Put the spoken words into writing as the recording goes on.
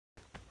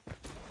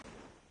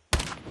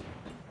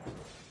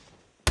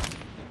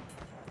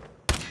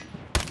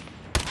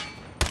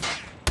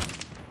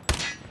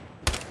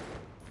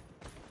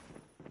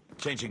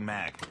Changing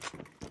mag.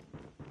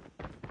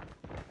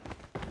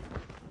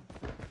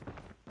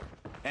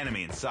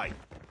 Enemy in sight.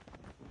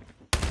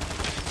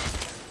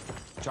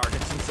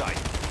 Targets in sight.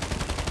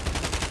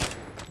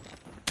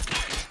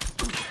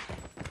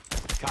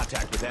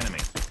 Contact with enemy.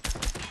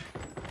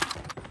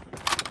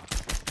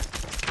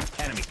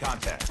 Enemy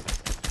contact.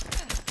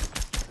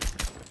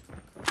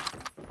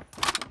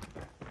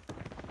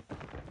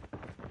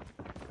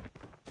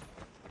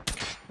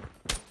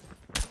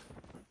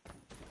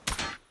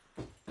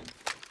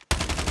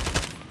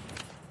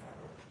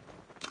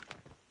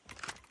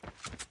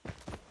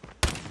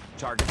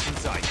 Targets in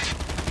sight.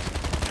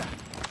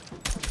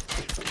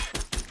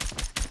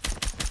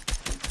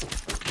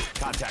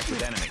 Contact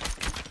with enemy.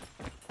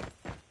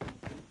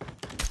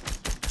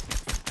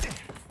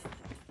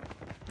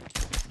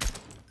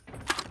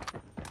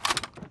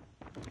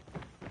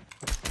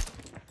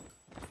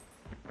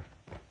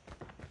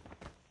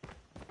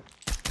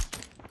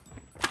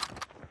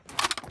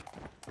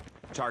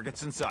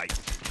 Targets in sight.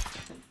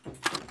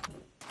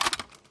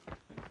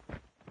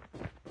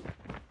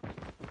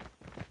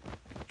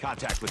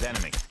 Contact with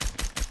enemy.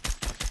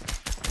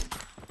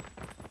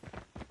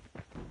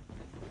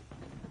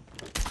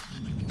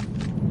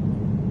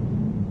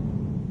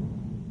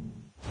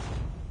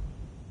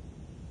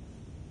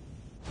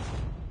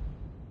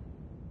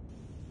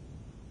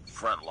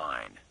 Front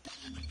line.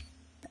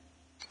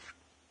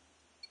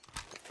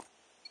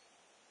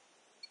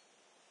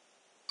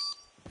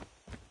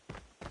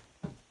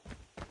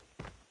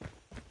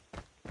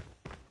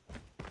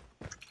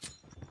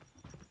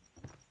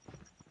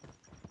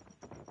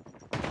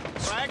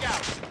 Frag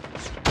out.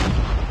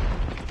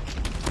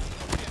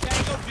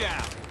 Tango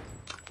down.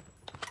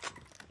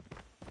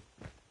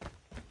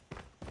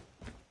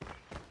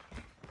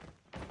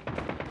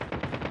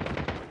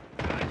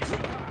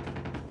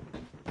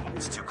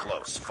 It's too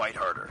close. Fight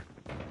harder.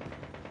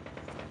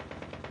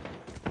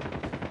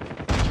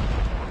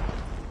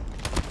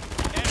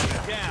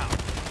 Enemy down.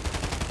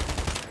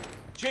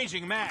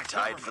 Changing mag.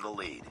 Tied for the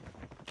lead.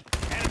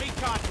 Enemy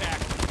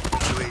contact.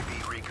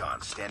 UAV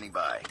recon standing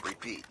by.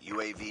 Repeat,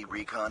 UAV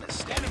recon is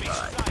standing Enemy by.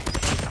 sight.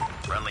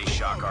 Friendly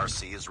Shock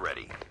RC is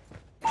ready.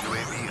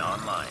 UAV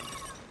online.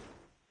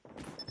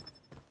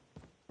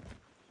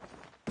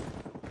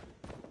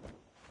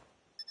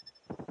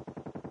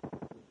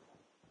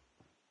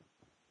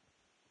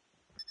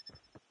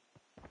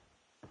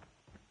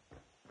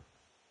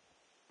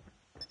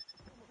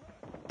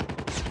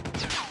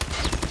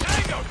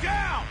 Tango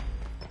down.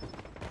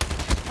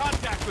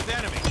 Contact with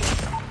enemy.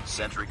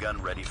 Sentry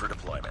gun ready for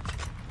deployment.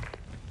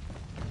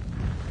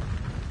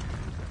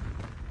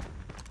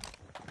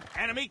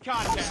 Enemy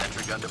contact.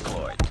 Sentry gun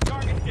deployed.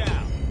 Target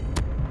down.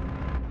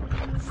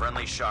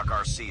 Friendly Shock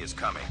RC is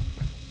coming.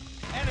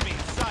 Enemy in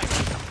sight.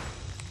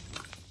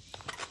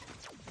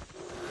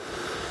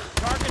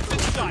 Targets in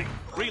sight.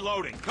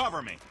 Reloading.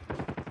 Cover me.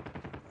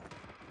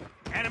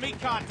 Enemy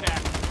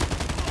contact.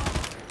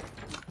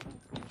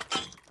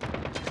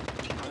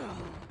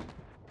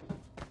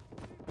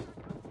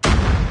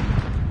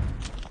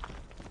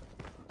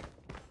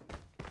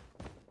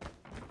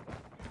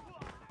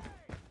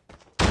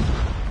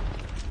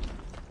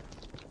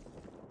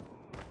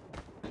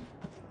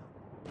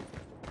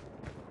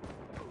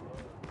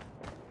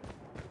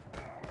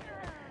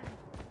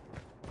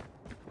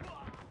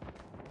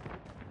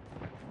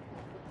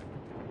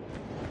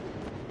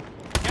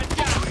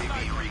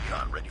 UAV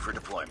recon ready for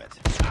deployment.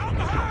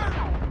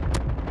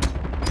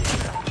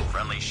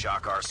 Friendly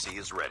Shock RC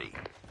is ready.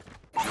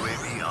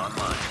 UAV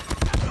online.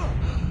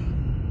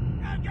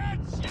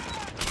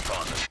 Keep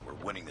on them. We're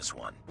winning this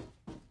one.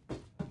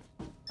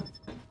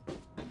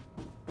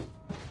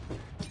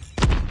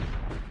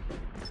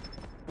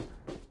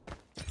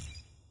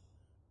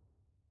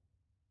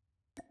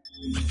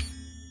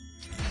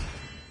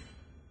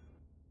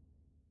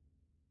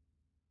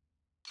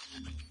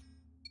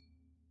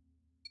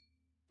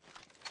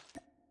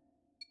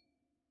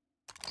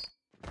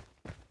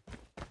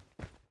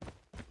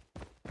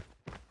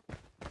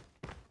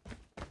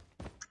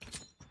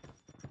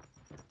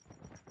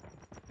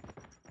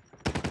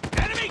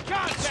 Enemy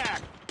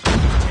contact.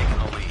 Taking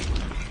the lead.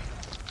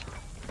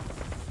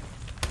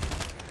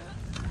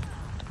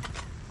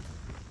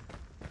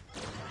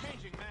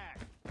 Changing mag.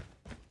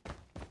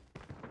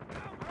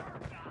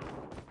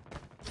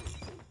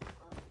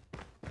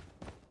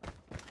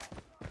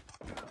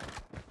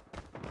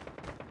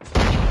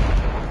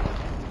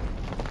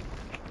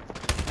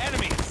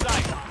 Enemy in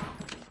sight.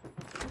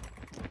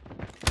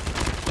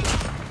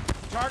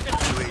 Target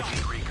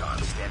UAV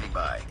recon standing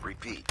by.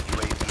 Repeat,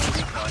 UAV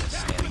recon is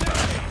standing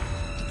by.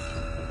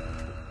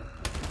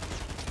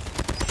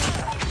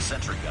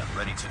 Sentry gun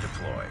ready to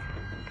deploy.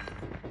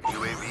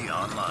 UAV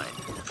online.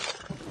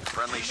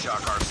 Friendly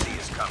Shock RC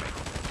is coming.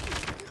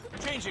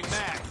 Changing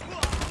mag.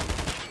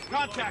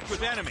 Contact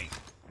with enemy.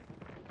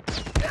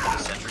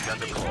 Sentry gun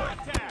deployed.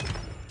 Contact.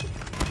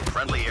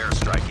 Friendly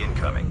airstrike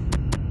incoming.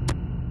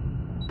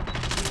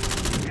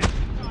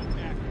 Enemy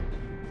contact.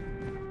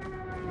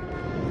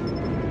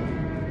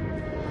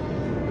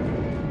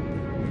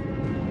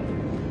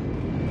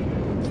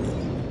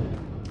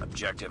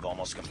 objective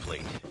almost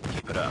complete.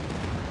 Keep it up.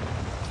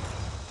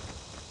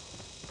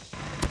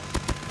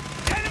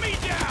 Enemy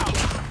down!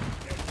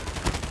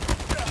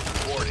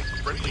 Warning,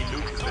 friendly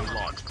nuke has been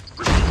launched.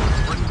 Repeat,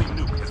 friendly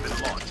nuke has been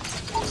launched.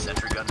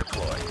 Sentry gun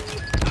deployed.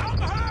 I'm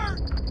hurt!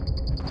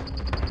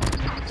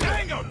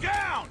 Tango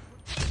down!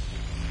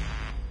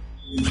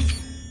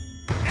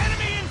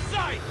 Enemy in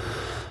sight!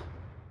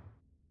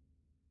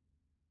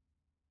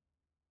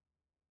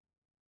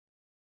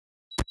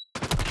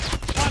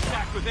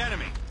 Contact with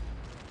enemy.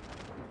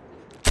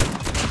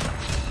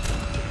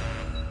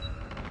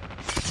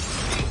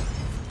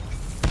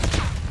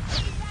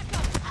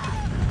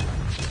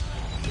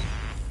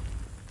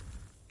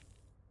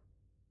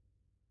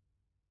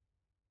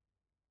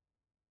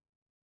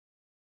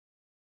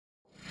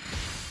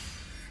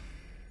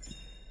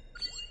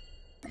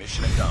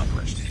 Mission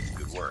accomplished.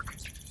 Good work.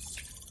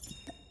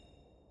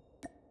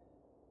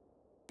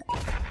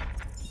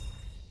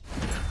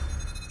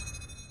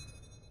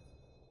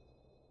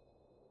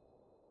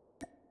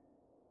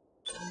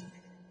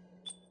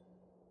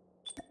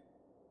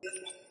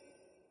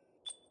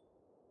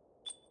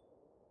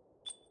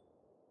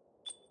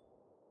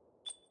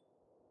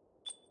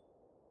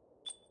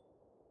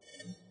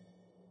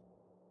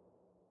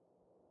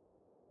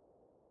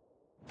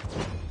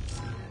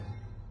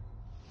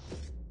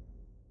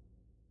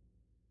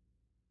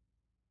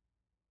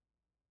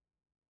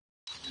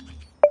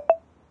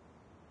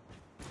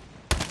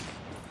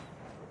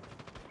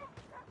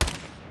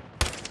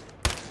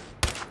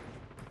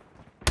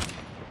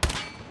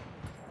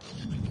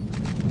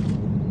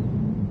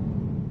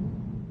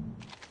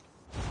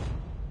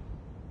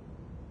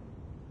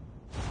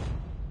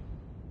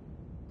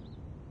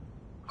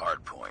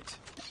 Hard point.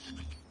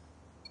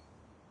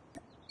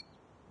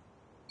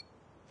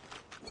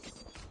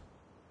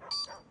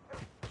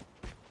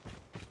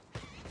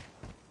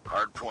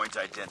 Hard point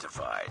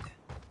identified.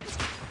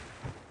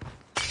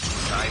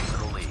 Tied for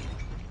the lead.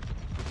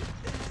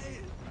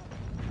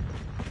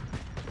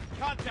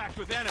 Contact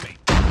with enemy.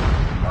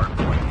 Hard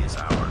point is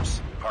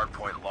ours. Hard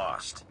point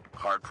lost.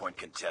 Hard point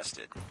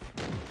contested.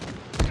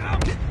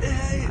 Tango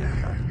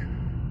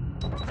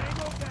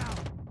down.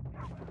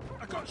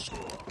 I got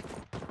score.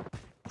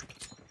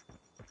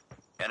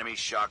 Enemy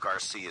Shock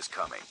RC is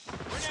coming.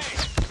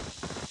 Grenade.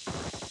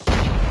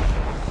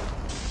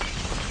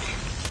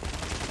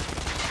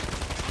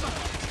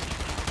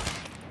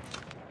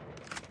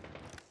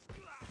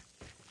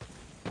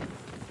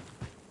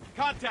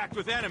 Contact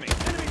with enemy.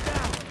 Enemy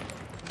down.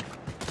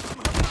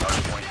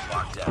 Hard point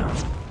locked down.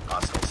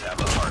 Hostiles have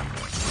a hard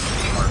point.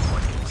 Hard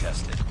point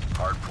contested.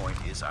 Hard point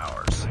is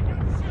ours.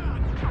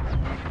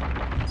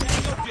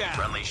 Tango down.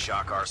 Friendly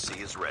Shock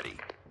RC is ready.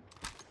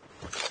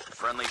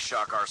 Friendly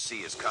Shock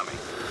RC is coming.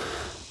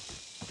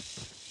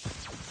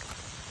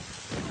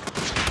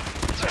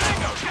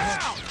 Tango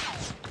down.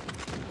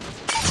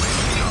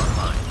 UAV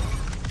online.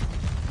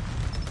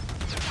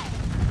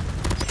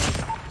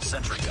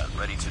 Sentry gun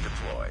ready to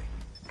deploy.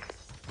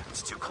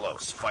 It's too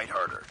close. Fight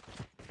harder.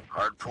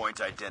 Hard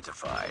point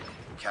identified.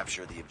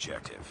 Capture the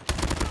objective.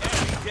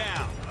 Enemy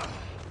down.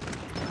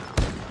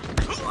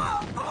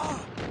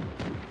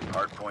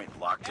 Hard point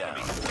locked down.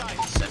 Enemy sight.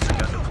 Sentry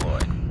gun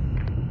deployed.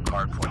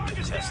 Hard point Target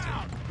contested.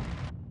 down.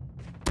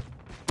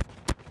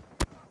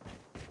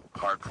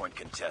 Hard point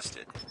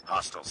contested.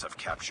 Hostiles have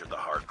captured the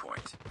hard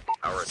point.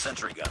 Our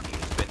sentry gun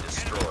has been Enemy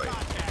destroyed.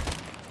 contact.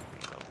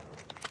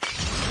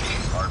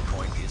 Hard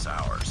point is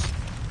ours.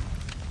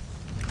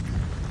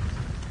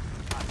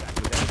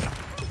 Contact with enemy.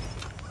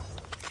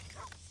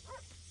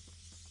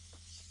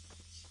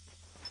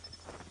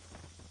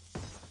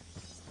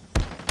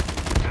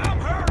 I'm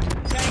hurt.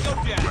 Tango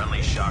down.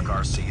 Friendly Shock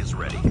RC is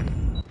ready.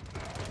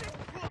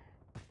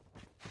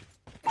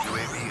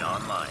 UAV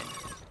online.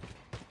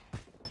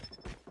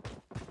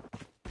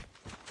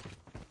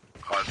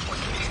 Hard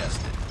point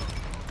contested.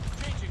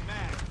 Changing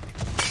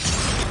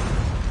mag.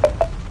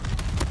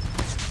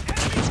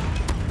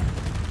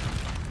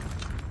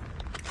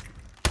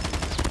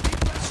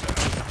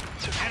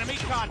 Enemy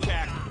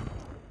contact.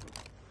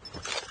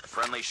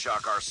 Friendly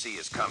Shock RC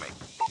is coming.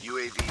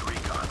 UAV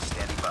recon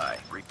standing by.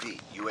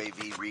 Repeat,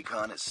 UAV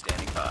recon is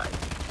standing by.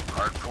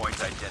 Hard point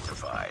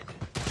identified.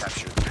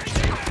 Capture the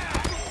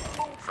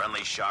objective.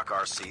 Friendly Shock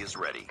RC is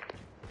ready.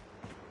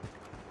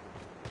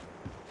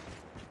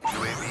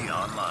 UAV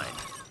online.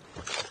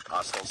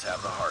 Hostiles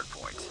have the hard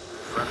point.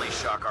 Friendly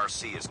Shock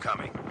RC is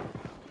coming.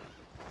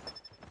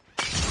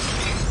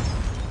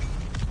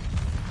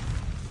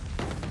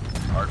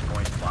 Hard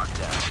point locked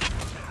down.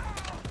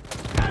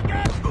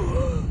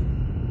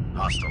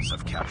 Hostiles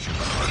have captured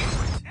the hard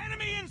point.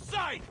 Enemy in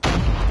sight.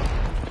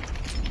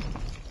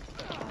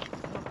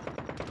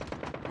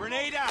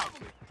 Grenade out.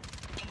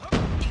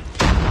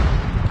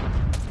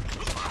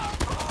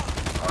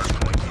 Hard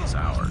point is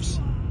ours.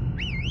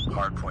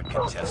 Hard point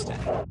contested.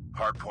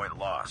 Hard point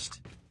lost.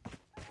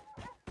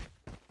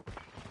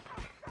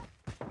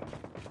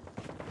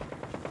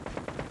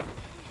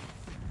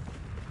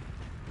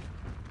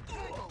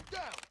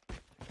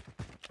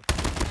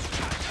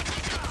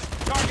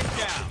 Target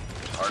down.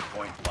 Hard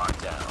point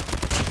locked down.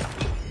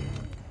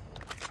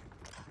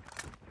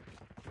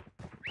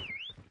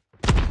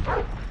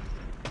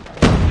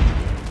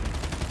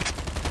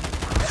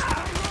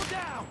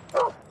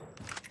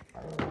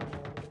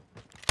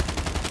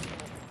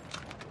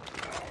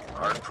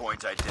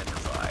 Hardpoint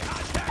identified.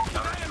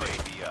 Counter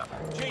UAV up.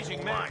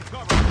 Changing mag.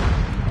 Cover.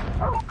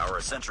 Our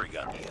sentry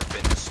gun has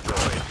been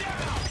destroyed.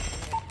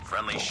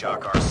 Friendly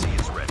Shock RC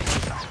is ready.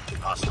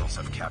 Hostiles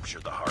have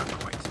captured the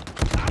hardpoint.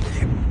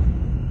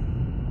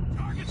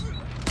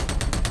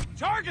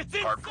 Targets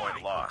in Hardpoint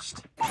sight.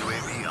 lost.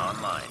 UAV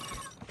online.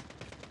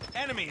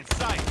 Enemy in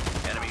sight.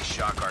 Enemy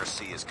Shock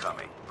RC is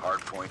coming.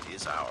 Hardpoint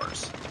is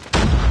ours.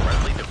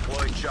 Friendly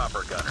deployed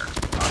chopper gunner.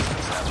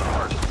 Hostiles have the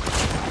hardpoint.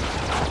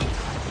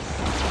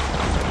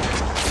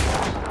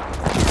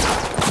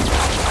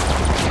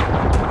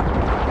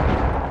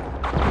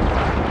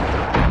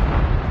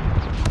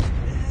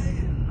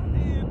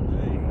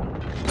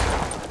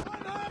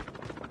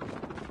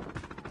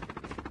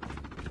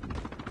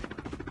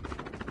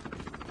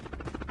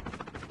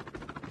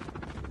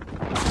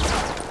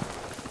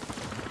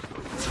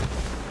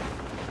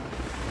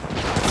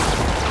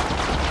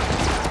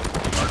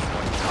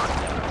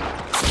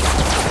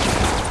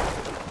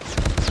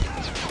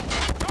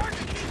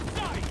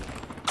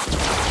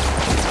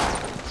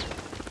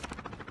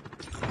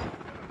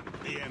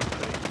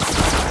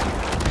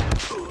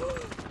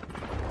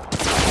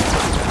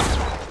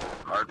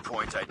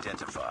 Hardpoint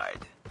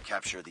identified.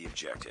 Capture the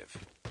objective.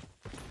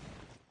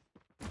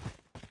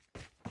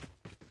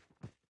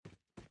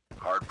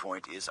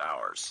 Hardpoint is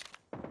ours.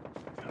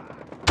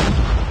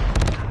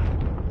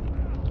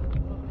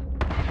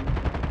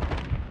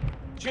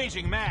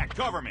 Changing mag.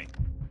 Cover me.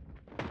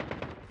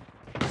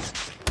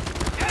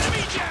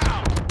 Enemy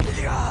down.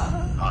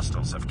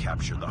 Hostiles have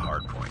captured the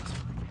hardpoint.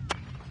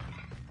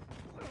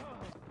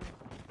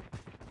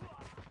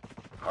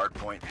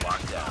 Hardpoint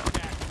locked down.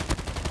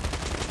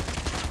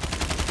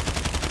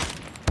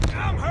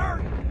 I'm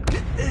hurt.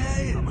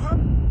 I'm hurt.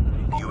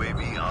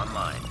 UAV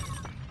online.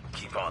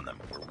 Keep on them.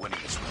 We're winning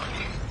this one.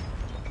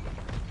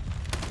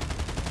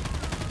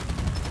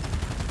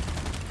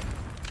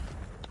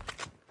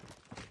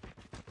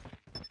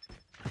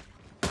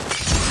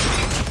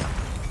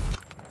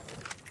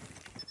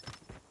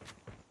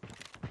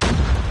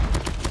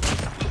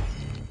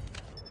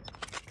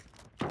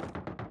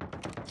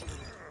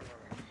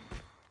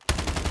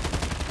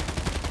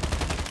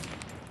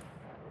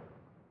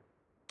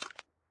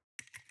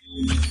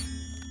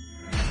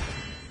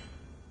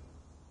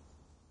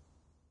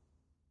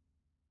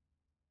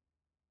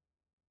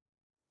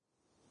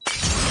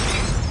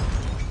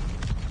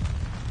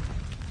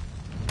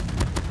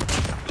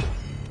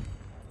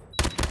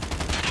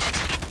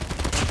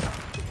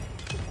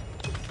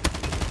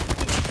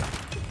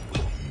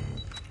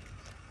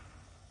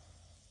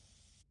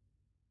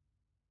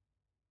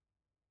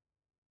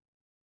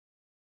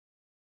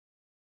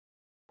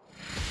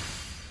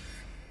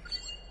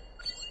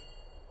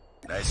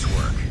 Nice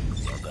work.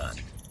 Well done.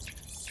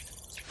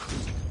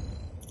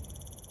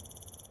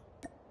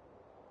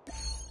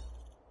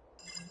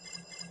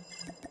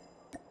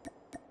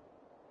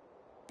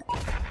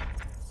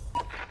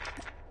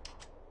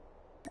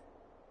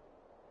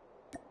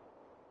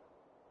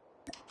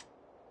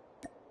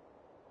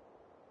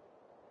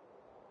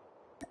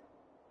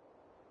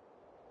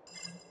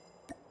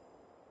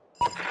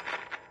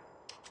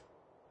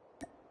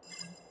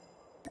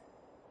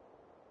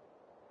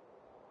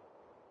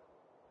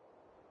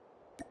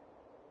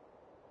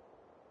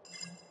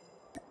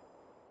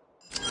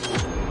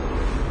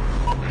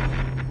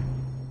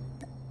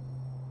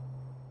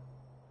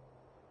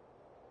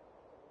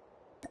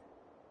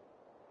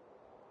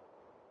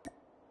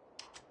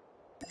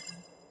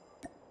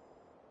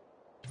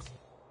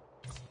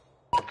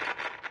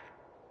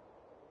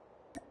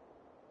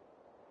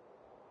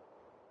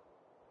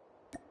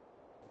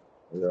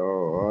 जो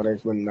और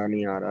एक बंदा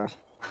नहीं आ रहा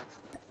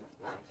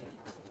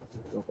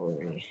तो कोई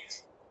नहीं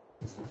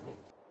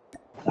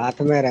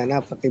साथ में रहना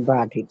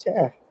प्रतिभा ठीक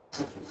है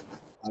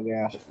आ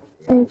गया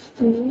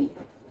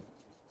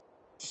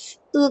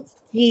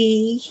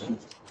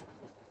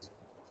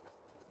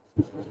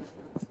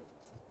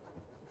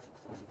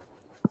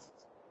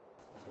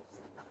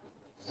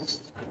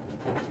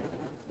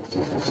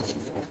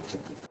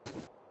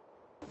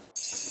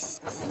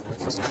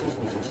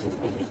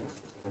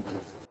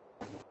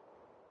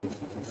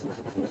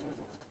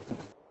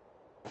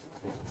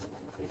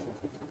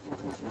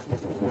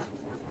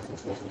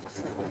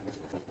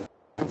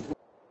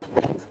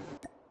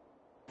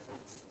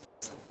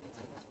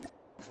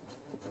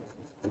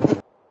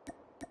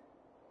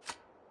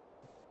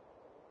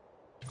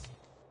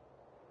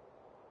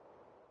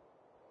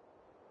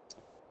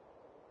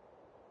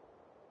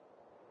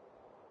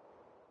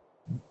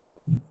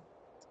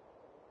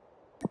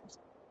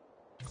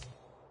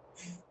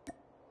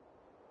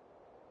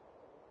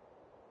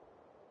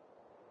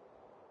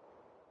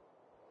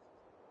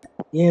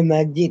ये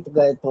मैच जीत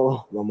गए तो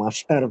मैं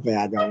मास्टर पे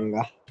आ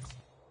जाऊंगा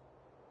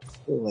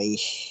तो वही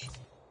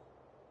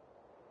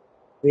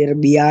फिर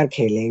बीआर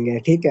खेलेंगे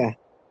ठीक है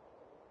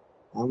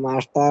हम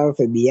मास्टर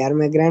फिर बीआर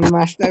में ग्रैंड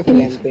मास्टर फिर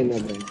एमपी में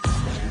ग्रैंड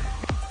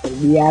फिर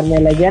बीआर में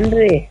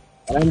लेजेंडरी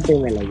एमपी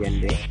में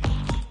लेजेंडरी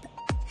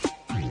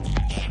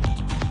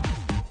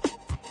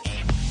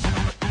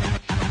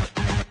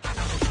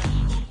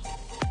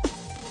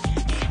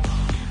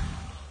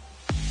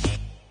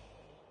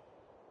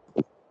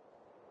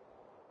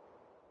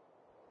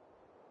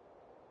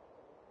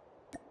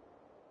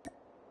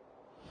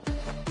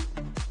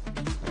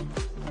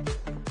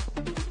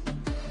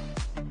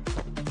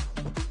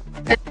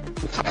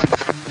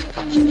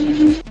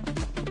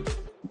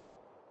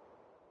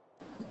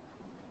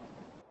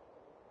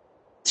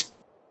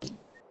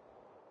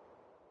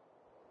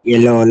ये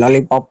लो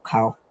लॉलीपॉप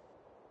खाओ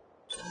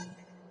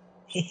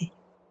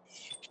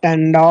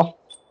stand of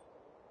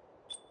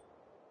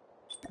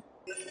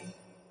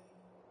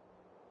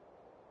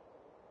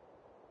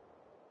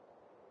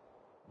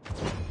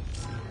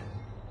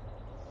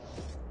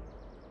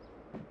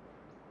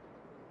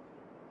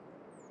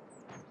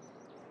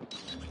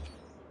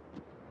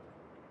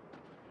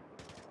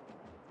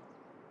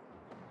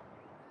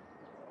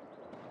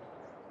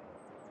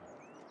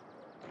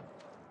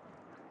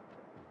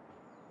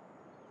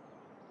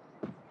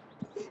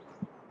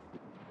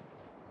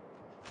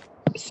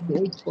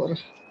wait for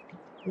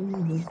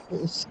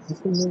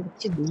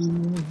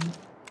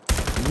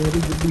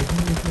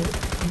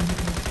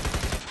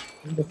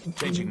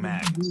Changing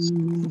mag.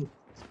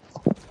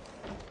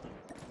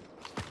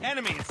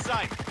 Enemy in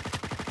sight.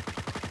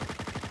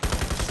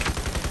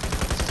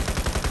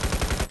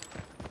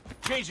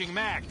 Changing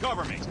mag.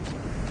 Cover me.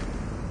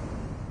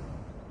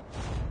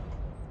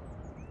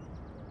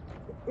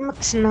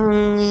 Max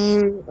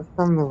nang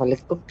tama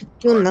balik ko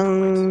क्यों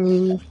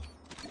नंग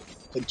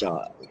जाओ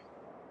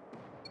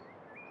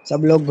सब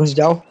लोग घुस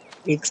जाओ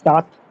एक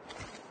साथ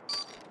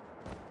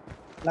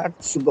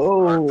लेट्स गो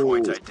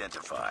Hardpoint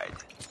identified.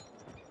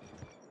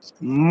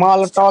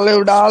 मालटाले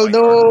डाल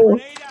दो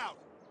Grenade out.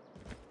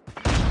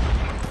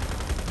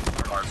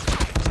 Hardpoint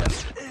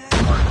contested.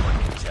 Hardpoint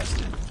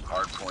contested.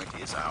 Hardpoint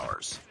is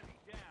ours.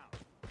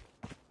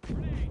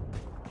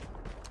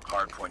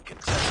 Hardpoint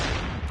contested.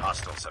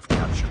 Hostiles have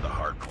captured the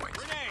hardpoint.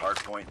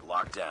 Hardpoint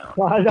locked down.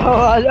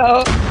 आ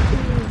जाओ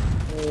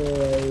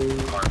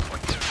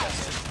Hardpoint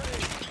contested.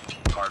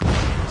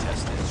 Hardpoint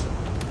contested.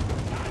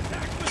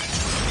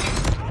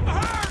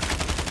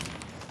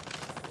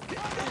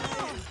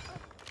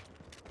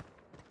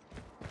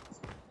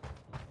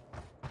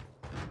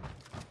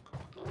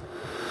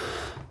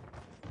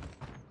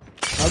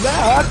 अबे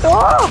हटो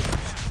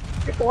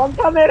ये कौन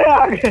था मेरे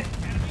आगे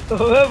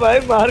ओए भाई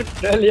मार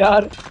चल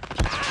यार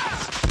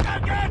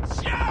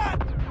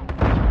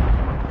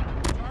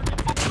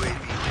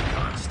UAV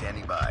recon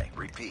standing by.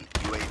 Repeat.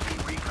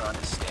 UAV recon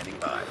is standing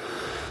by.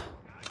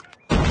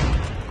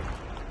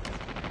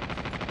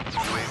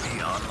 UAV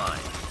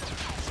online.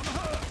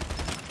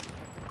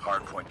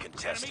 Hardpoint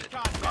contested.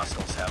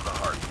 Hostiles have the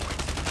hardpoint.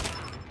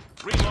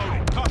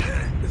 Reloading.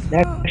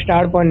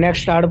 Cover.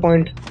 next start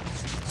point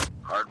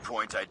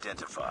Hardpoint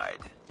identified.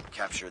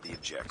 Capture the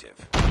objective.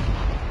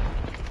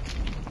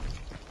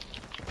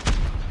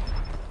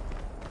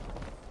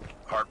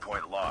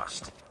 Hardpoint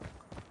lost.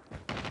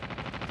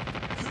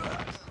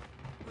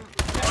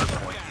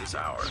 Hardpoint is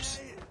ours.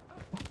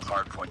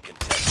 Hardpoint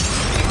contested.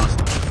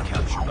 Hostiles have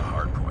captured the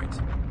hardpoint.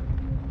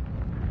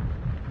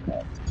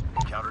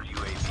 Counter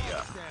UAV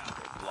up.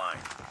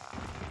 Blind.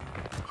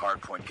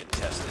 Hardpoint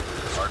contested.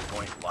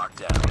 Hardpoint locked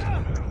down.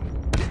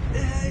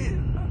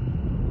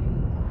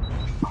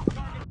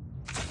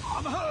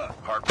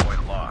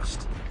 Hardpoint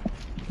lost.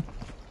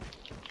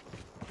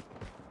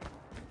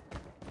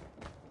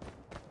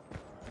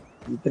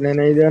 इतने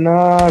नहीं देना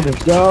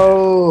घुस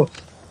जाओ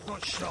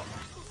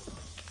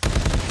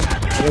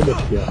अरे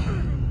घुस गया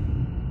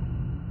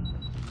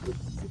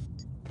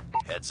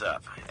Heads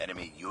up.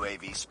 Enemy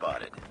UAV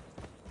spotted.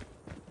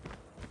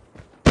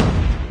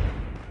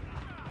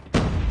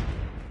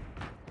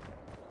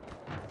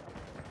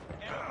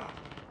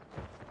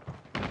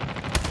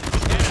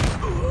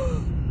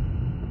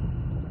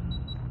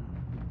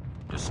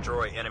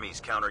 Destroy enemy's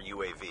counter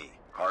UAV.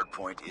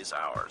 Hardpoint is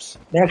ours.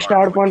 Next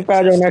start point पे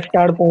आ जाओ next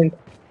start point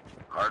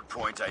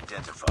Hardpoint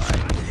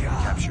identified.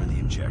 Capture the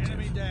objective.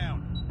 Enemy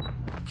down.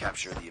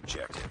 Capture the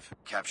objective.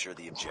 Capture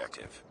the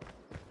objective.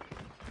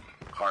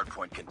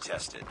 Hardpoint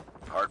contested.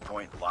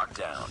 Hardpoint locked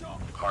down.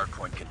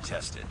 Hardpoint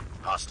contested.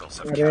 Hostiles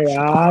have अरे captured the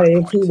यार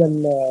एक ही hardpoint.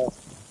 बंदा है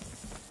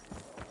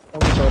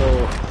कम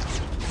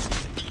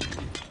करो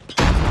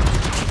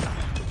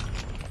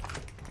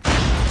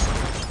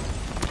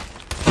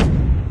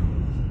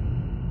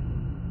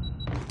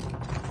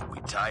We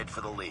tied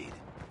for the lead.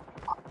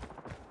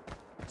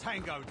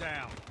 Tango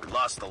down. We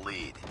lost the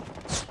lead.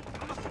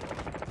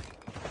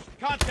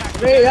 Contact.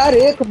 अरे यार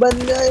एक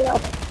बंदा है यार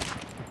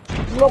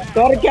तुम लोग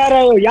कर क्या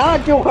रहे हो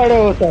यहाँ क्यों खड़े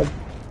हो सब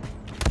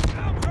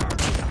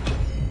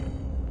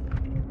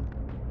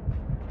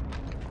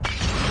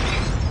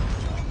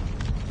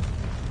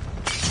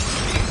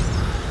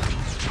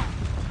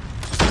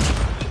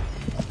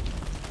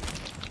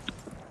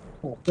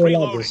अकेला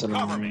घुस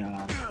रहा हूँ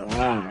यार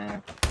हाँ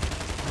यार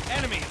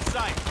Enemy in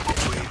sight.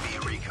 UAV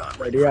recon.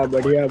 बढ़िया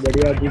बढ़िया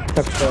बढ़िया दिख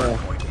सकता है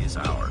Hardpoint is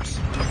ours.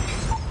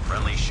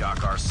 Friendly shock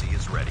Shock RC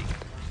is ready.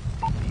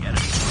 The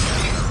enemy is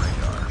scanning our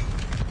radar.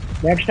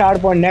 Next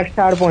hard point. Next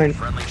hard point.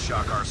 Friendly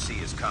Shock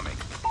RC is coming.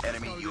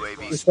 Enemy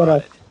UAV इस तरह.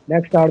 spotted.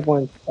 Next hard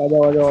point. आ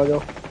जाओ आ जाओ आ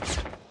जाओ.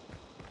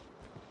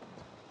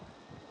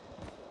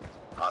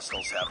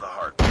 Hostiles have the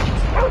hard point.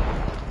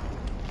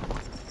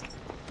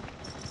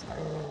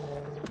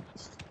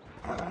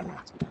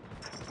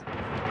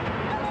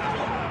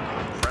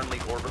 Friendly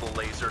orbital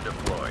laser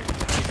deployed.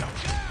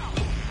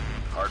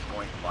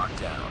 Hardpoint locked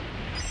down.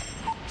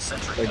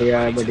 Sentry gun बढ़िया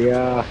ready to बढ़िया.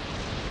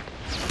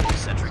 deploy.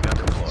 Sentry gun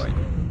deployed.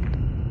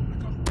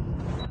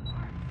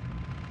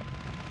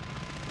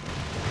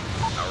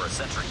 Our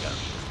sentry gun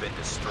has been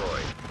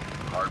destroyed.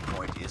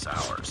 Hardpoint is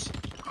ours.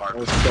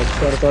 Hardpoint.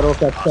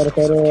 Capture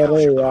करो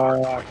अरे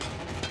यार.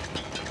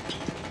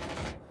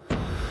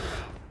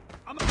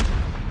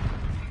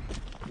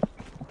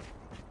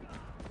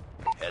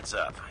 Heads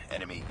up.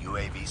 Enemy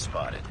UAV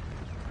spotted.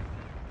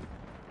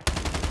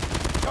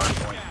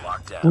 Hardpoint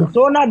locked down.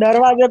 घुसो ना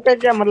दरवाजे पे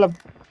क्या मतलब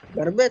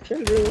घर पे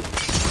खेल रहे हो.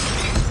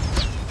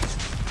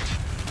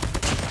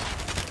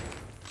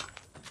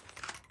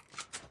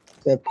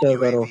 कैप्चर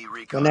करो.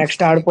 मैं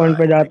नेक्स्ट हार्ड पॉइंट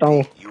पे जाता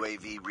हूँ.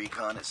 UAV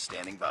recon is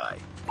standing by.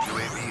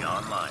 UAV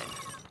online.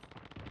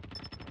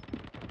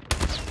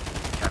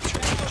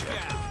 Capture the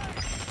objective.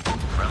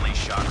 Friendly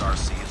Shock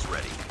RC is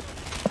ready.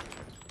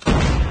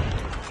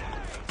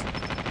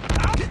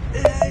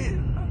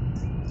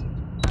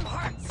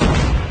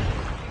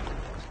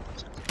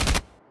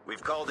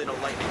 We've called in a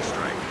lightning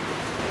strike.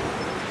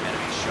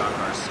 Enemy Shock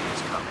RC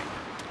is coming.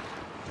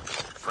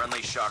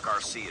 Friendly Shock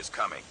RC is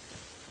coming.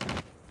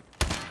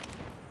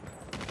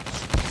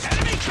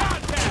 Enemy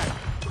contact!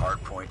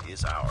 Hardpoint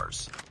is ours.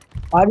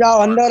 आ जाओ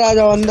अंदर आ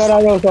जाओ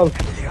सब.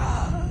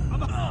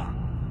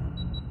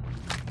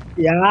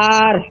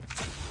 यार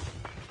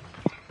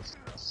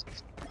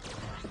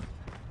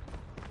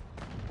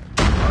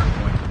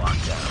Hardpoint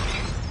locked down.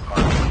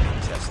 Hardpoint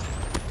contested.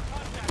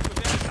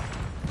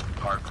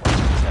 Hardpoint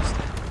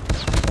contested.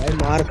 भाई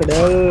मार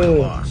कड़ल.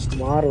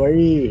 मार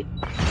भाई.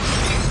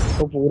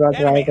 तो पूरा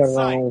ट्राई कर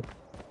रहा हूँ.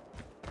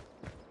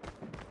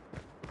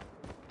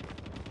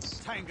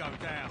 Tango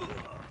down.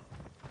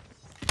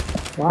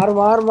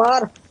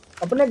 मार.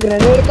 अपने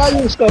ग्रेनेड का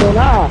यूज करो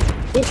ना.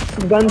 इस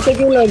गन से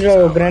क्यों लग रहे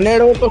हो.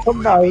 ग्रेनेड हो तो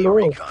सब डाल दो.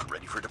 Recon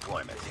ready for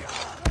deployment.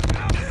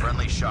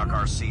 Friendly Shock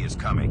RC is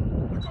coming.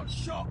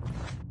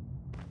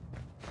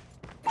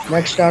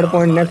 Next hard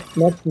point. Next.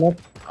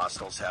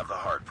 Hostiles have the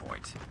hard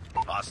point.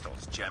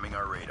 Hostiles jamming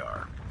our radar.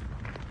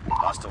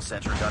 Hostile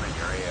sentry gun in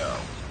your AO.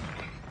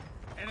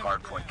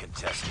 Hardpoint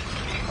contested.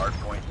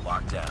 Hardpoint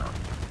locked down.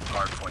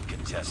 Hardpoint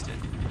contested.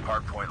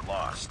 Hardpoint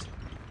lost.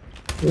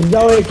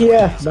 जाओ एक ही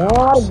है.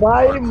 मार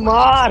भाई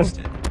मार.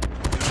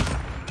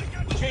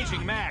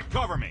 Changing mag,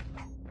 cover me.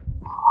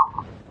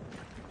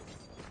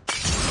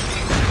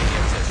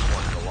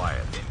 SS-1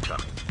 Goliath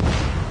incoming.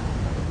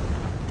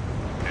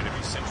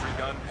 Enemy sentry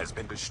gun has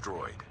been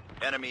destroyed.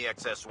 Enemy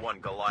XS-1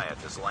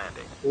 Goliath is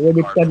landing. कोई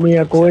दिक्कत नहीं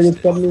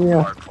है.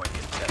 Hardpoint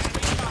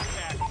contested.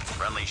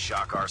 Friendly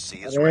Shock RC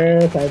is अरे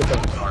ready. साइड पे.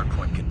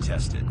 Hardpoint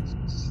contested.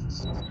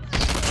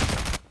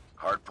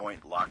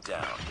 Hardpoint locked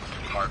down.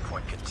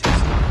 Hardpoint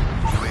contested.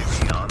 UAV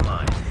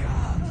online.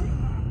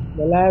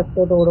 गलास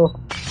को तोड़ो.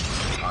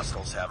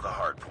 Hostiles have the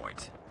hardpoint.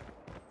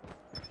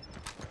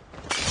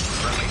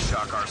 Friendly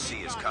Shock RC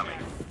is coming.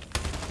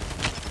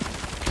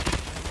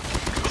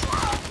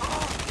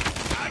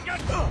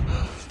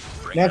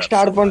 Bring next it up.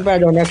 Hard point पे आ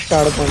जाओ. Next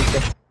hard point पे.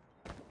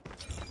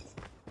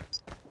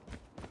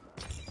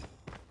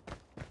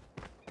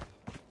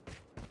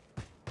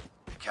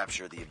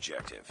 Capture the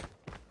objective.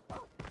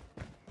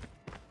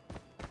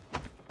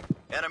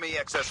 Enemy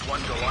XS-1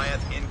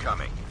 Goliath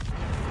incoming.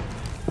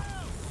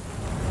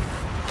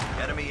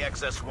 Enemy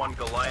XS-1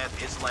 Goliath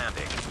is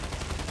landing.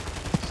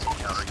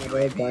 Counter अरे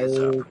UAV भाई is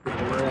up.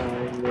 कितने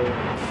आएंगे.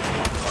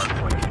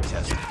 Hardpoint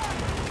contested.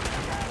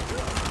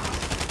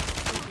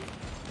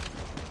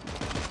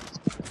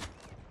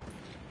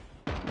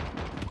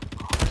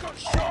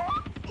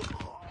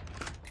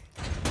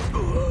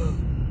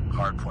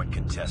 Hardpoint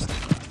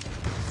contested.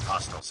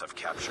 Hostiles have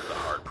captured the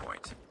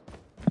hardpoint.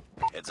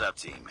 Heads up,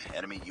 team.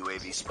 Enemy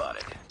UAV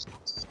spotted.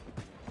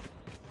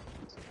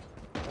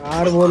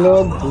 यार वो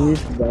लोग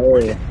जीत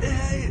गए.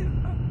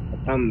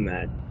 खत्म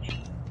match.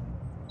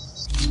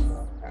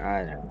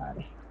 यार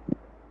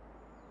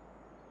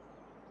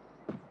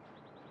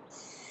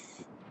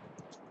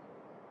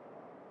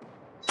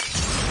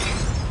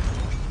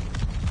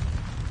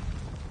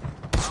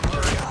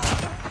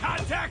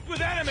Contact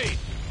with enemy!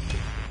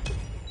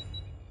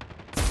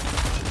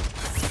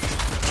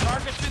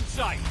 Targets in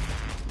sight.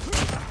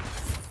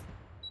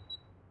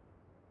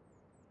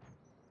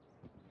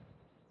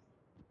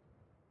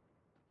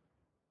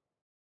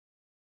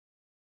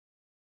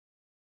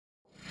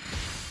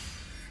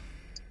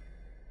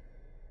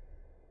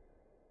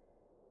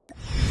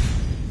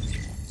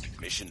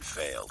 Mission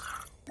failed.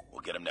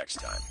 We'll get him next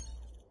time.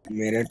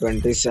 मेरे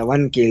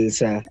 27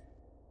 kills है.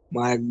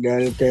 मार्क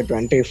डेल के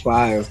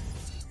 25.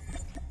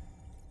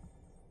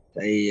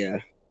 सही है.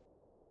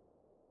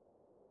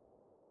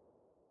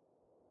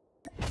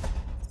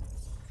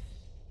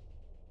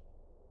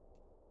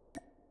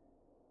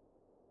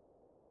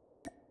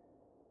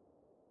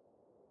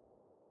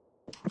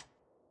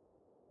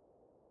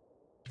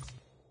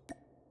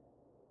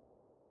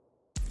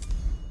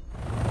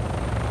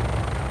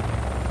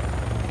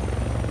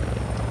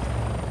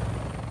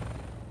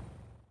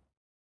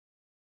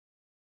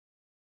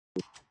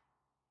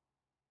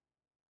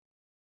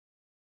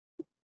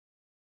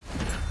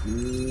 हार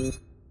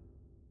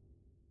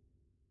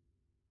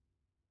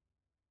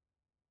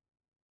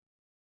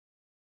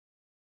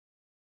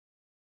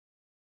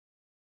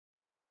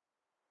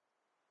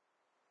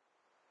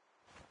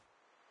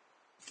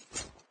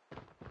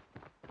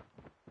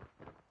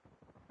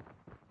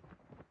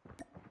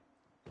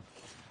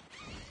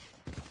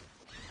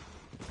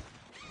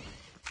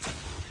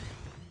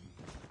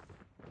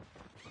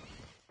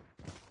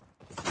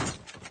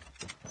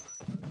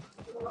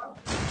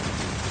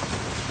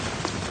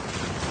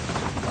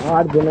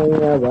भी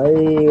नहीं है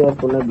भाई और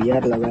तूने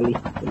बियर लगा ली।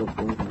 चलो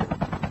फोन करो।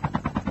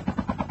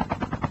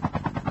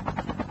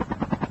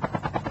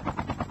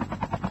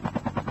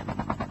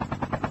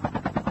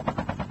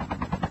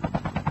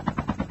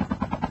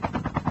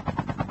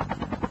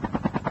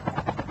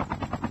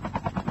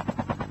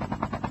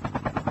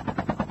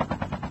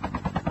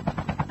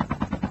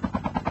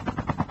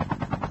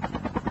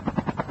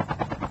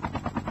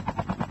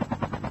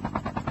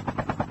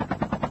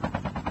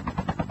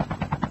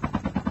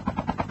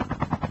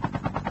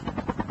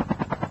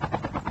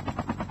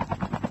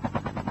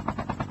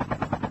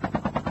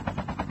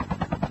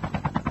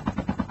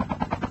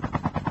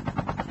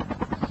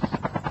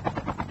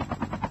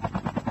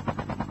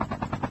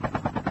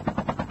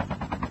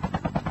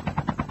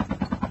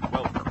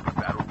 Welcome to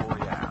Battle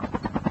Royale.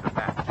 The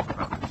match is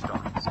about to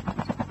start.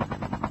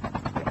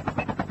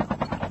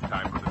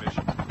 Time for the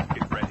mission.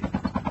 Get ready.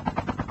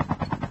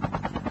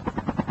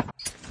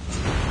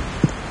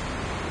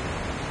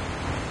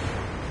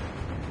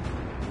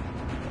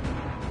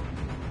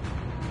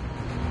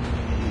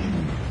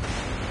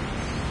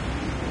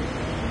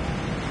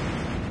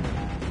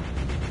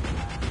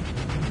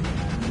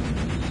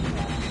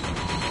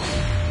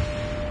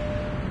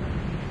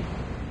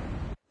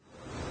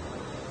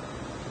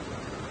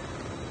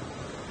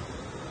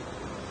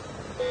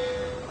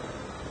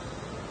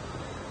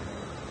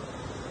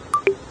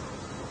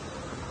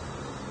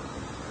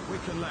 We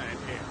can land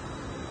here.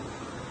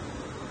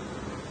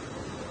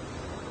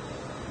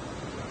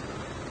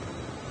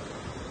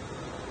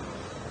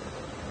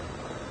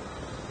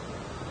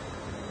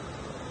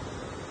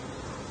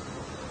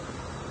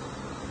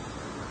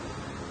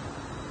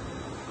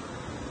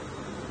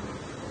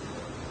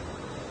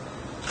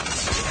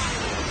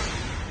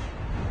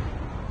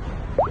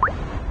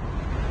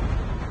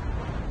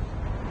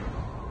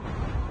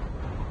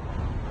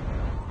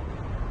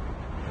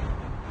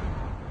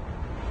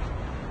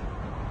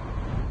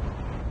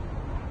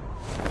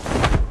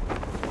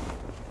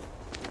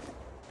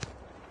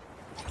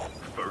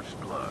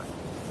 First blood.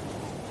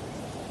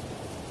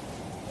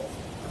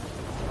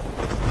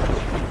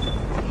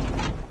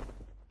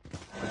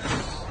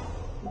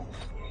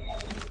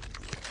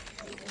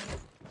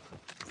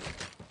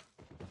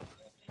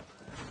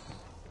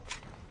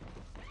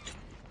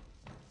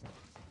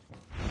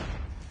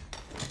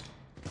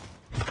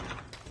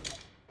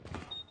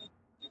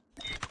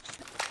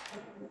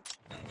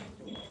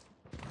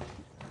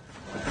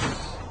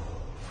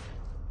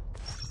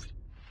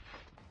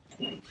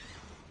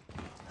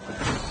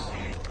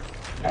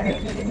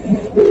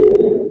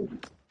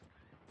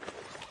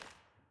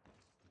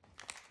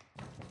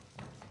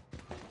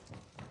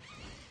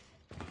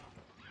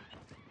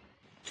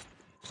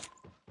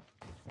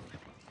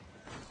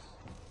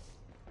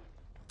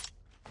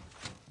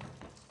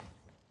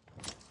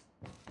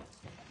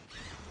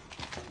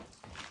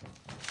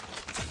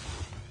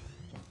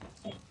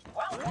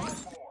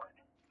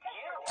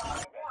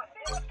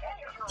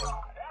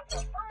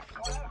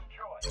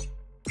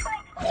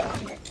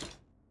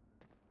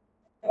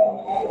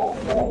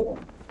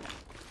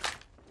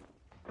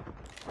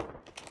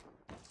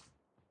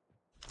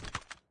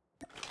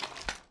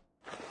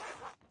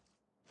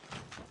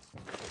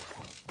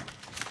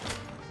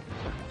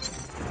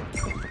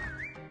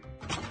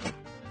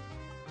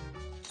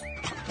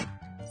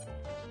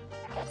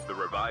 The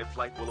revived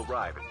flight will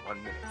arrive in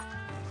 1 minute.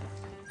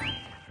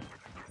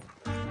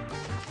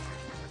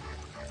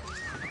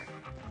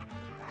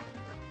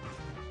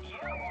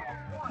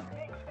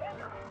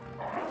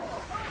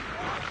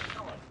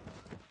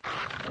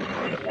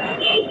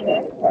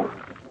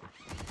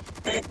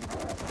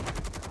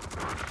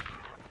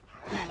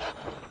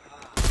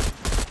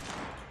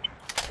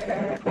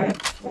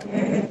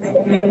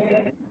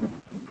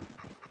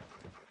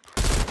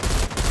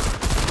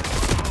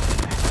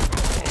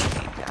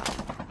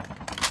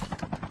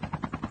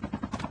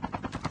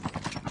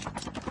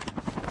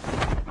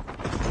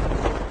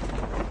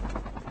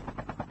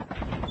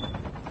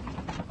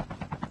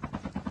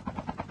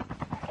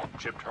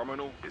 Chip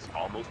terminal is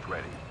almost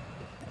ready.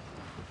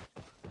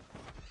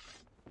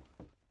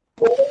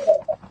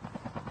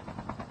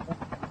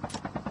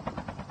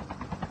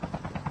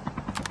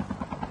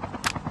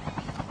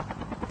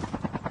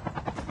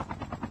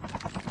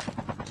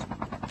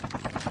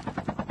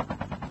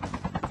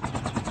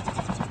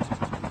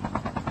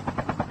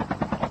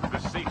 The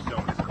safe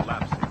zone is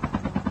collapsing.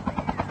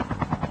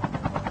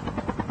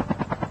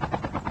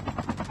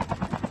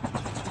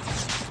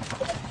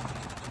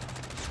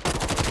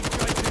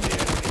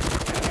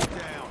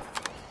 Down.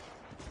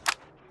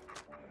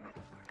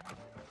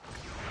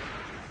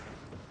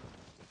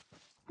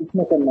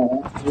 करना है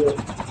ये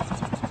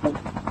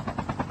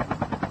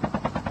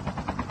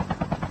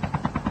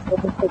और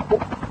किसी का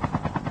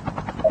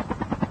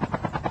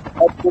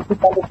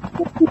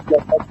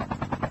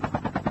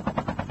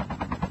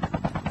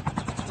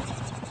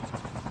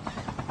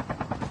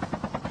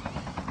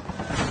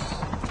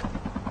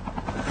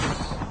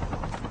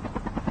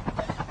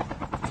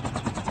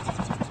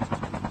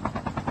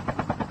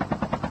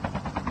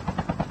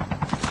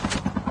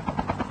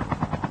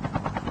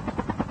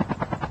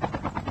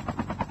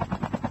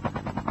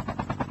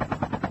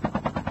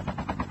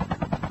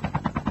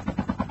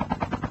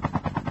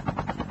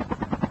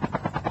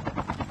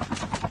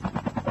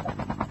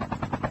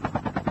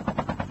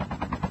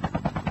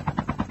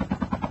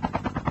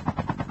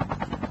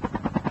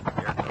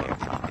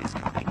Airdrop is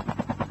coming.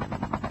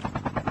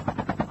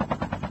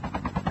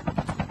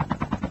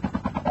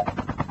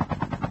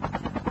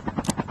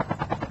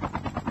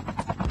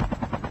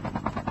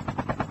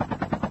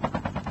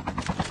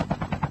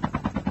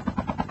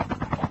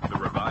 The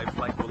revived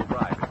flight will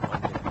arrive in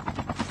 1 minute.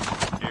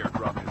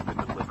 Airdrop has been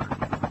delivered.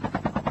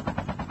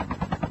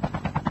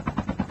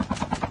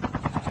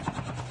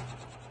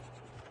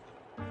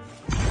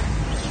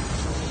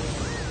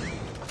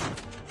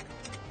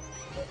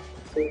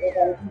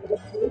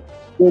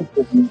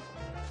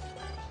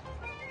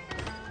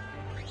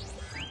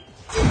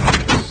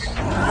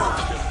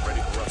 Just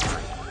ready for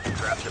upgrade.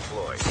 Trap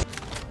deployed.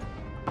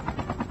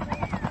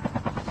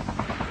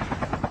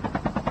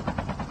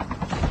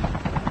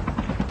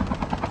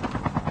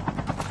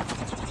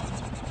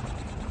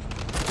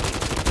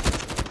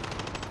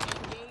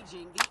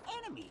 Engaging the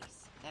enemies.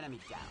 Enemy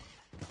down.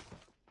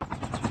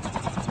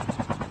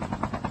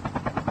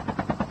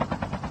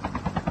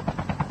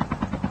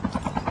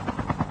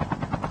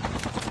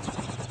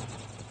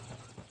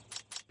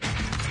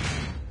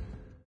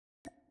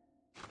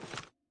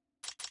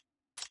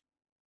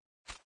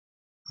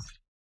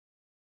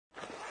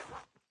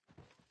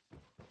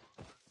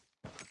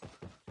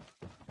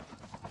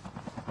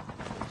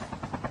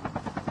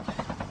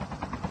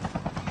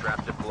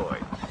 Trap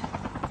deployed.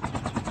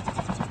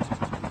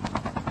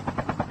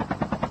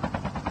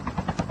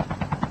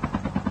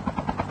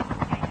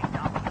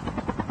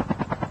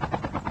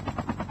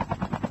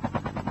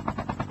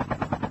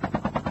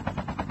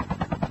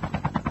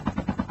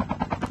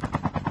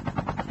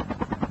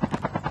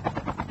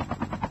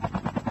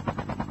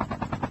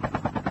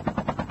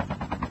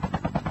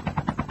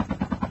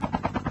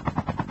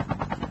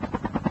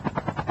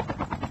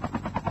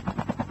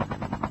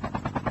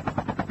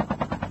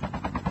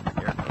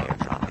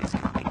 Airdrop is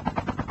coming.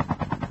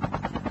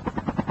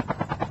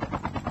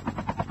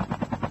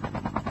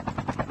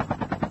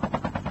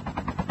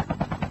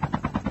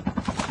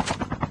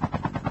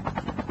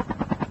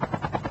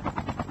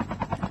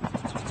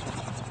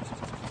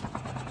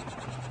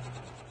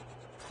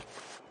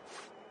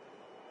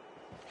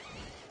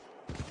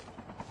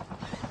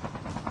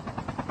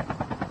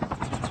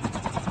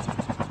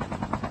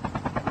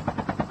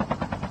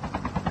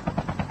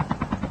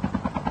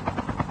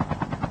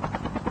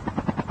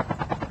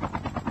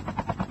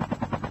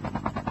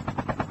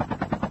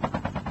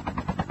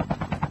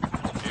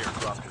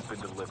 Airdrop has been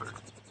delivered.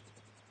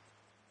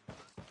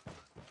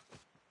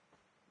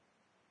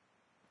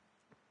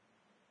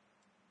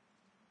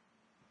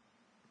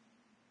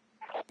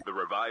 The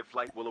revived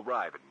flight will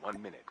arrive in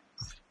 1 minute.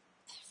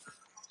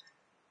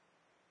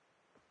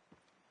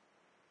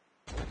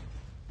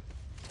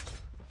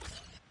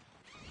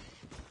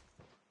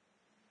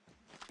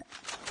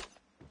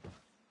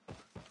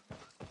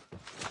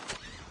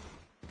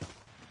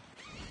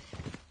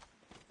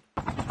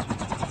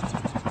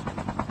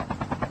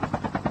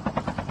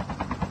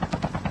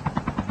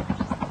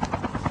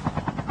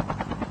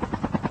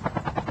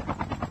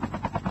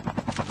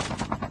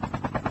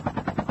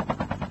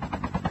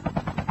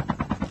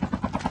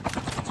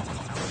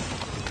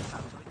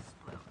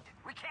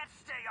 We can't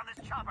stay on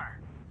this chopper.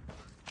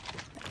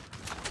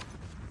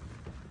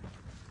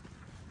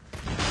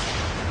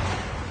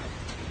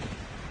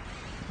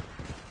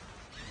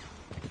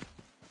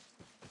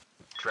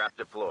 Trap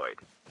deployed.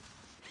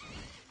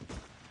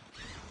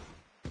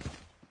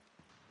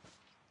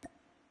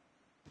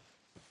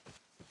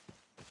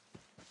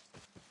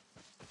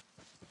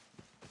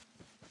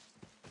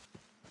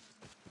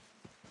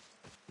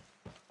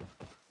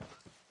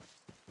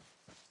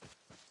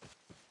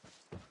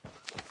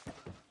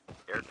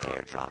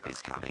 Airdrop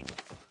is coming.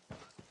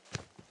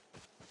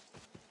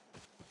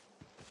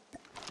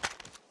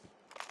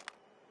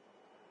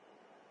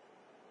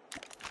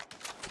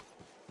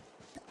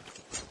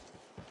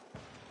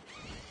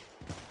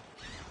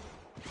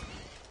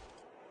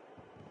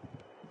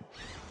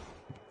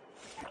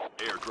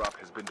 Airdrop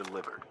has been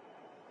delivered.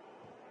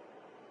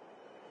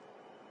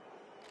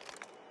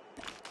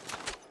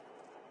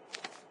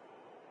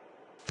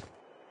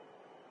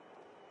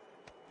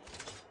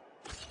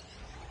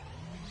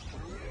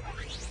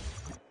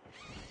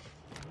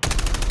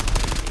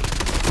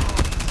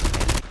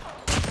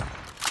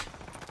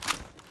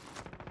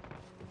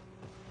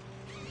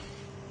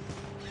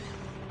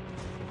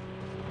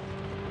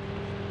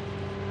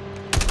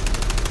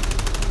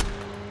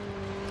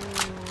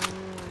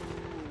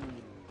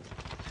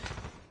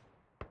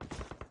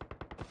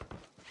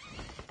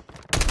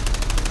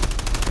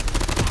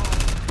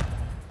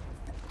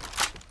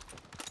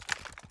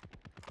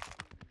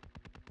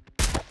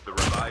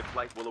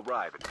 flight will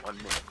arrive in 1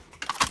 minute.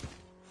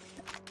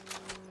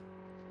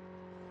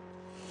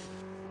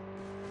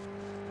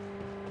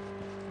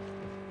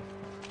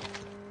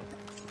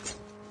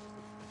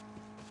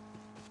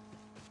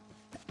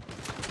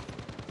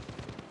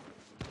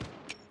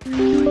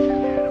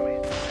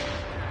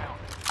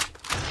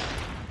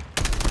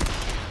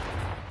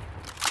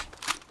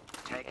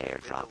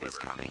 Airdrop is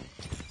coming.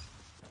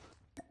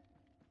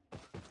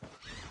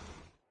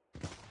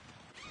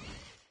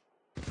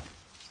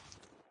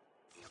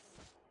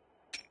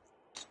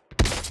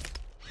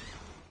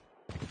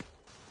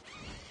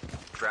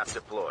 Trap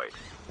deployed.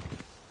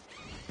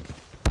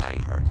 I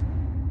heard.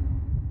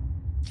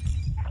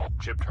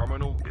 Chip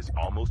terminal is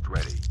almost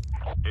ready.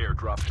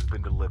 Airdrop has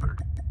been delivered.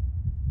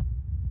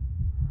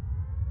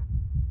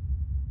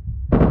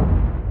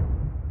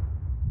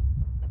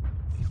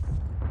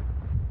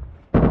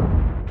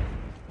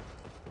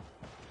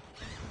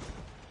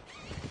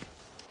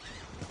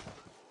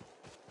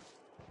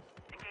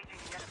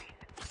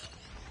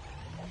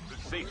 The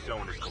safe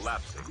zone is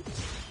collapsing.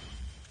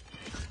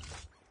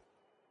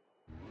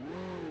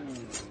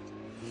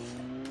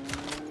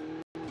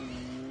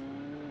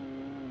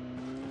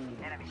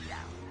 Enemy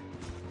down.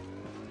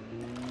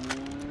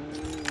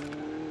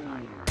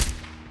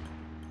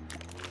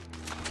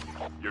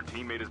 Your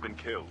teammate has been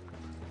killed.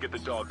 Get the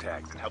dog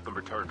tags and help them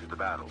return to the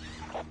battle.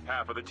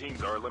 Half of the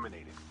teams are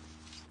eliminated.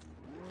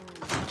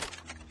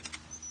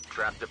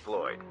 Trap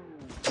deployed.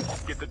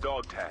 Get the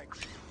dog tags.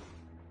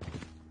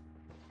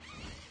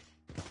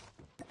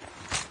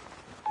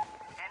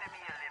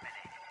 Enemy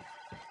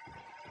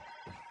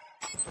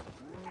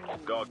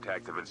eliminated. Dog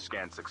tags have been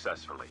scanned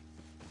successfully.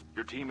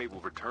 Your teammate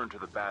will return to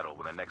the battle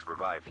when the next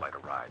revive flight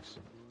arrives.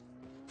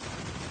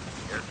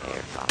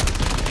 Airdrop.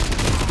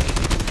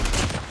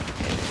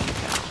 Enemy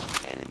down.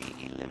 Enemy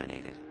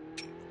eliminated.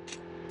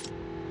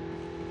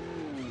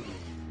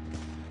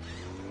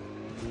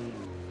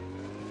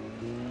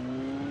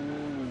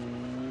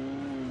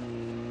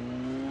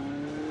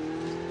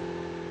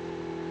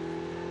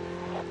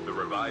 The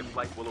revive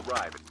flight will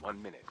arrive in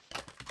 1 minute.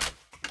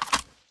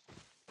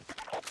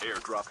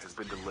 Airdrop has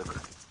been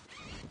delivered.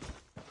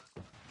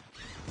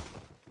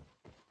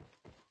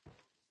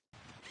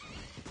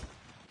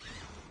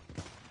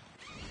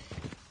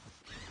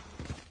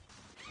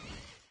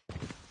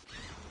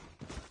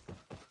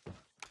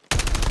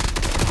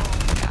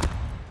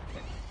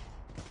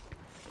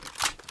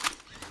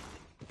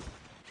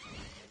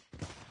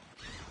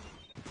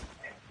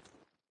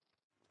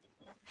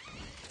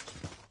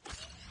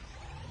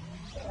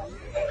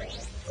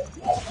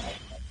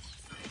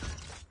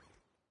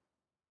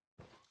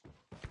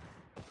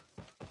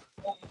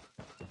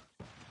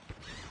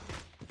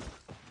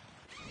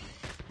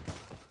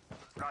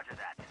 Roger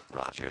that.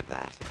 Roger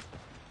that.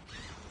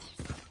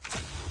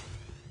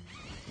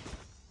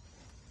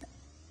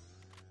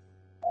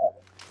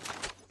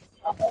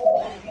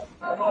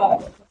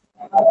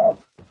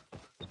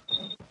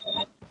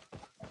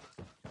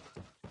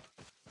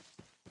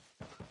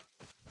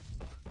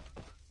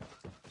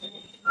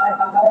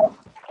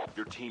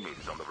 Your teammate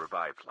is on the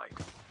revive flight.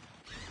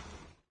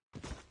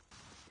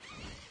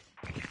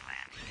 We can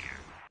land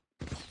here.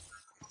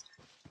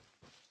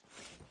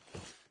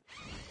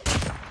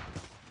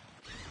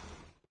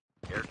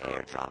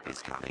 Airdrop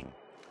is coming.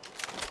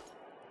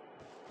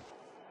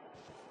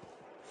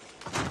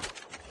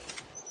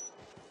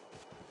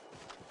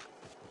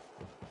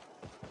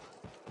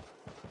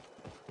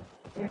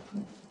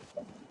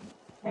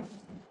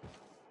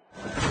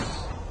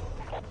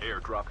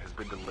 Airdrop has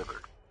been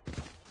delivered.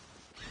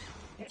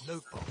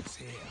 Loot box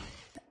here.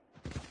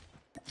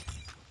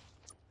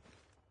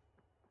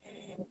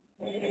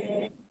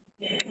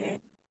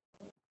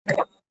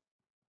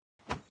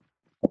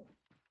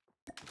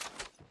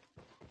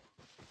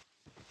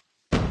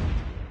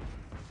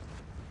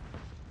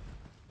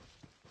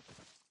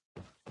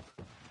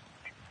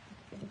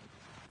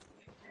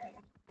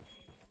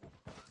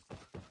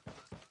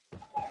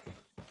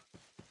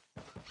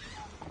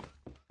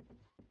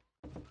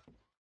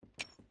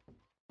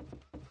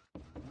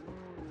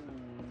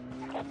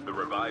 The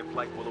revive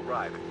flight will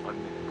arrive in 1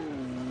 minute.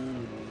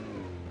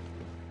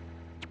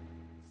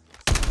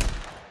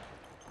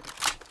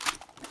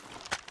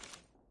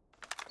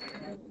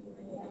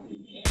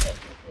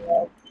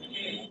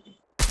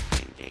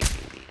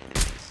 Engaging the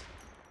enemies.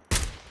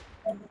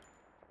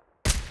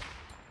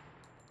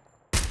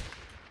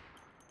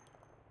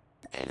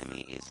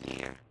 Enemy is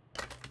near.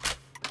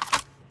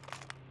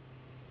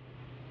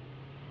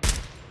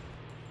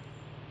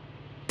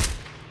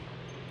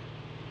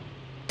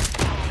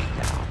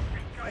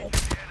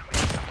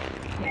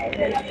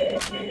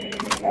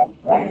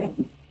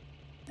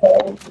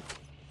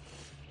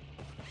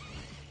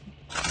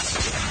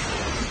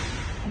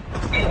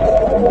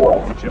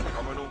 The chip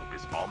terminal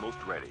is almost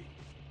ready.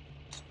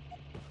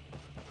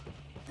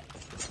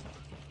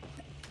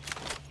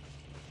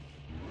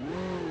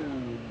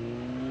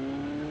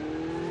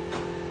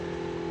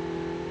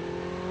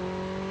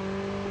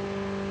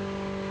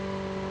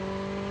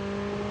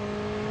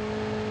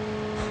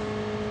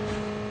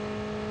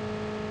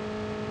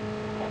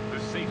 The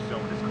safe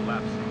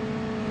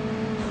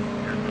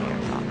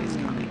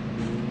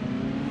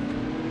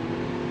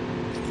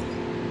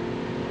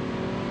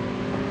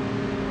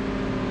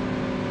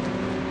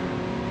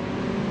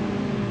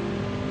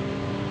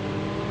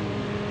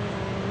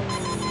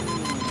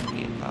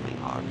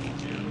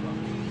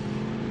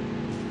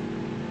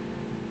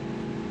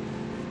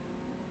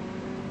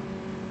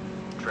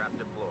Trap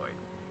deployed.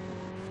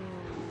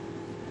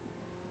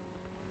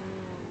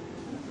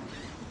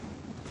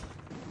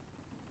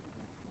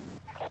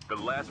 The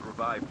last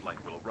revive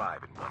flight will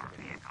arrive in 1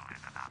 minute.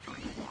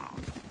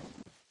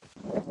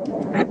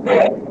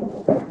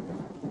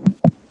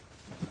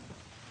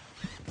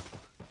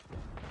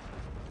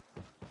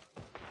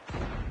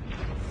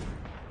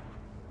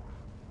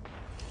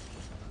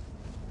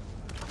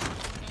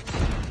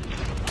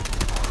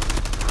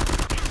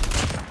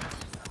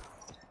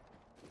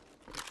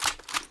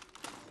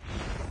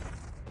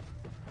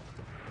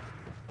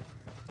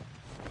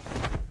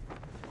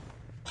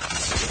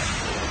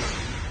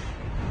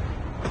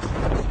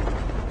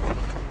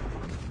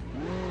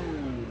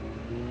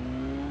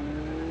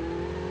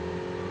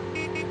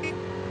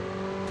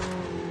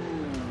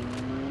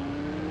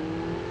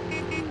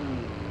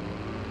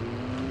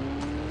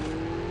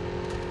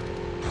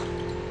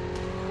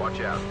 Watch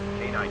out.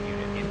 K9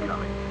 unit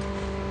incoming.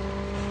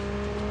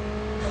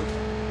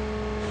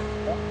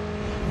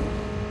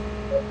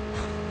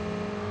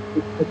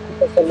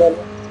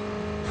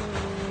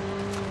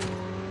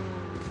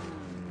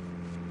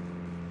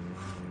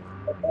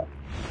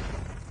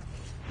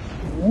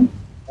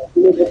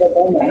 Actually, they got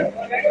down now.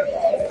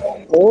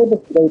 Oh, the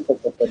flight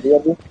of the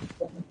other.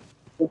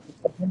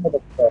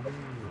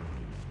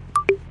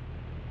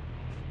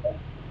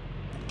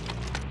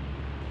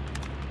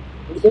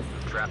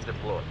 Trap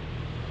deployed.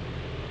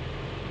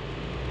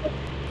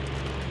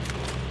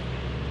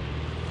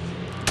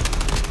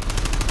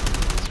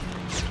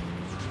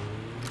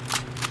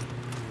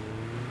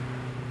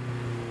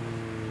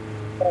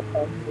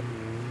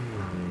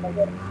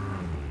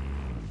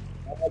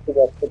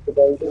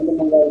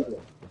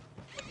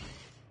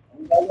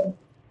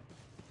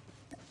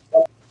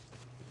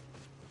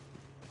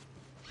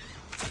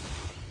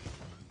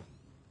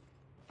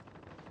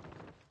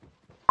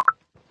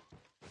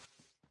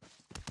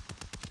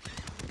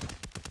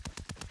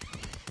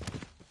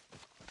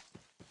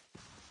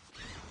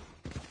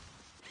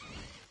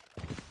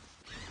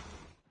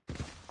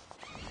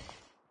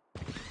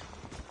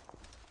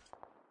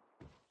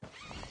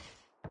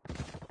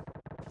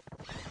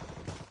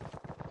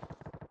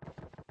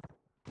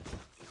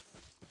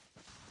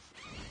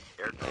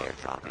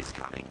 Airdrop is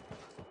coming.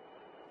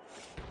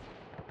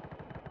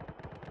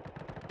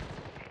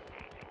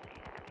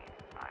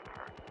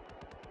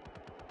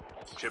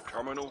 Chip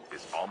terminal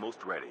is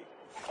almost ready.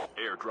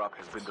 Airdrop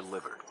has been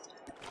delivered.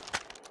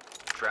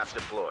 Trap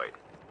deployed.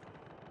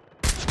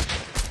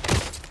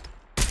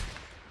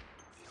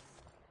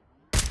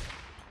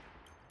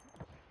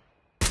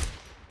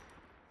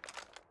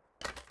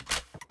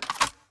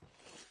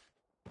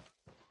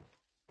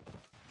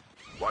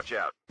 Watch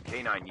out.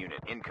 K9 unit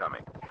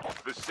incoming.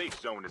 The safe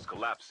zone is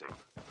collapsing.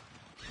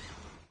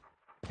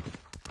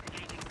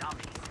 Engaging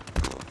zombies.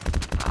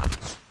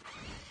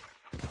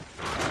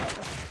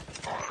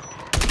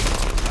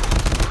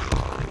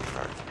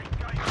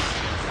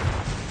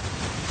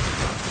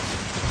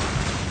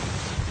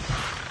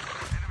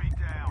 Enemy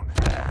down.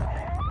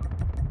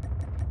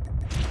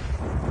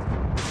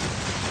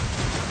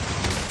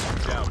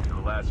 Down to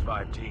the last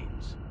 5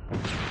 teams.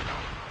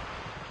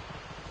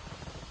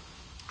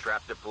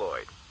 Trap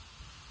deployed.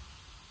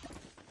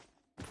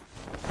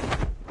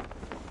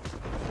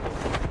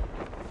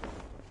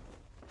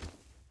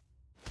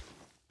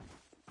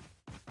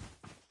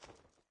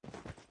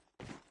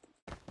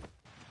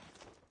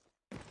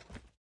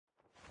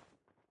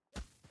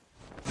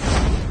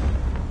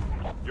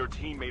 Your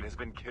teammate has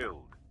been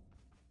killed.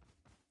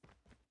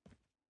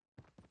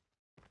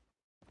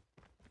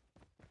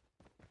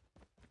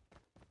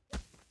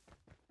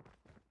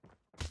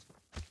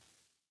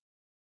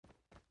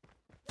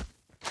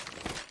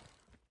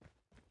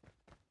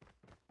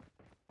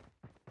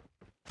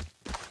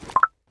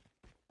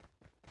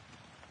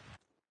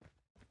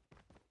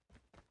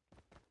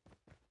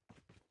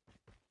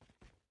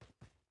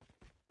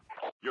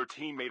 Your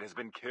teammate has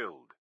been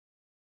killed.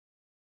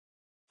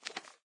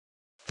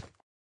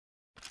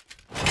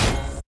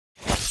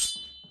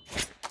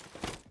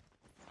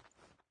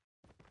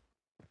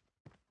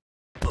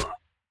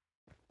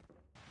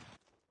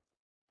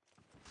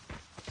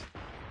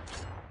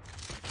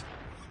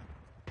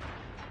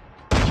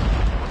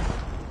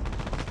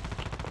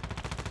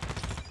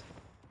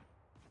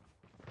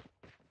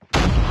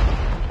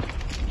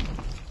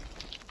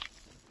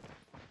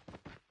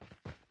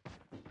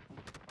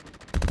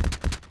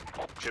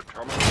 Chip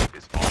terminal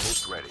is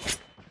almost ready.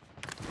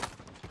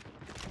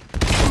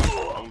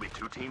 Only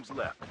 2 teams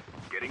left,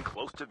 getting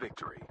close to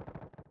victory.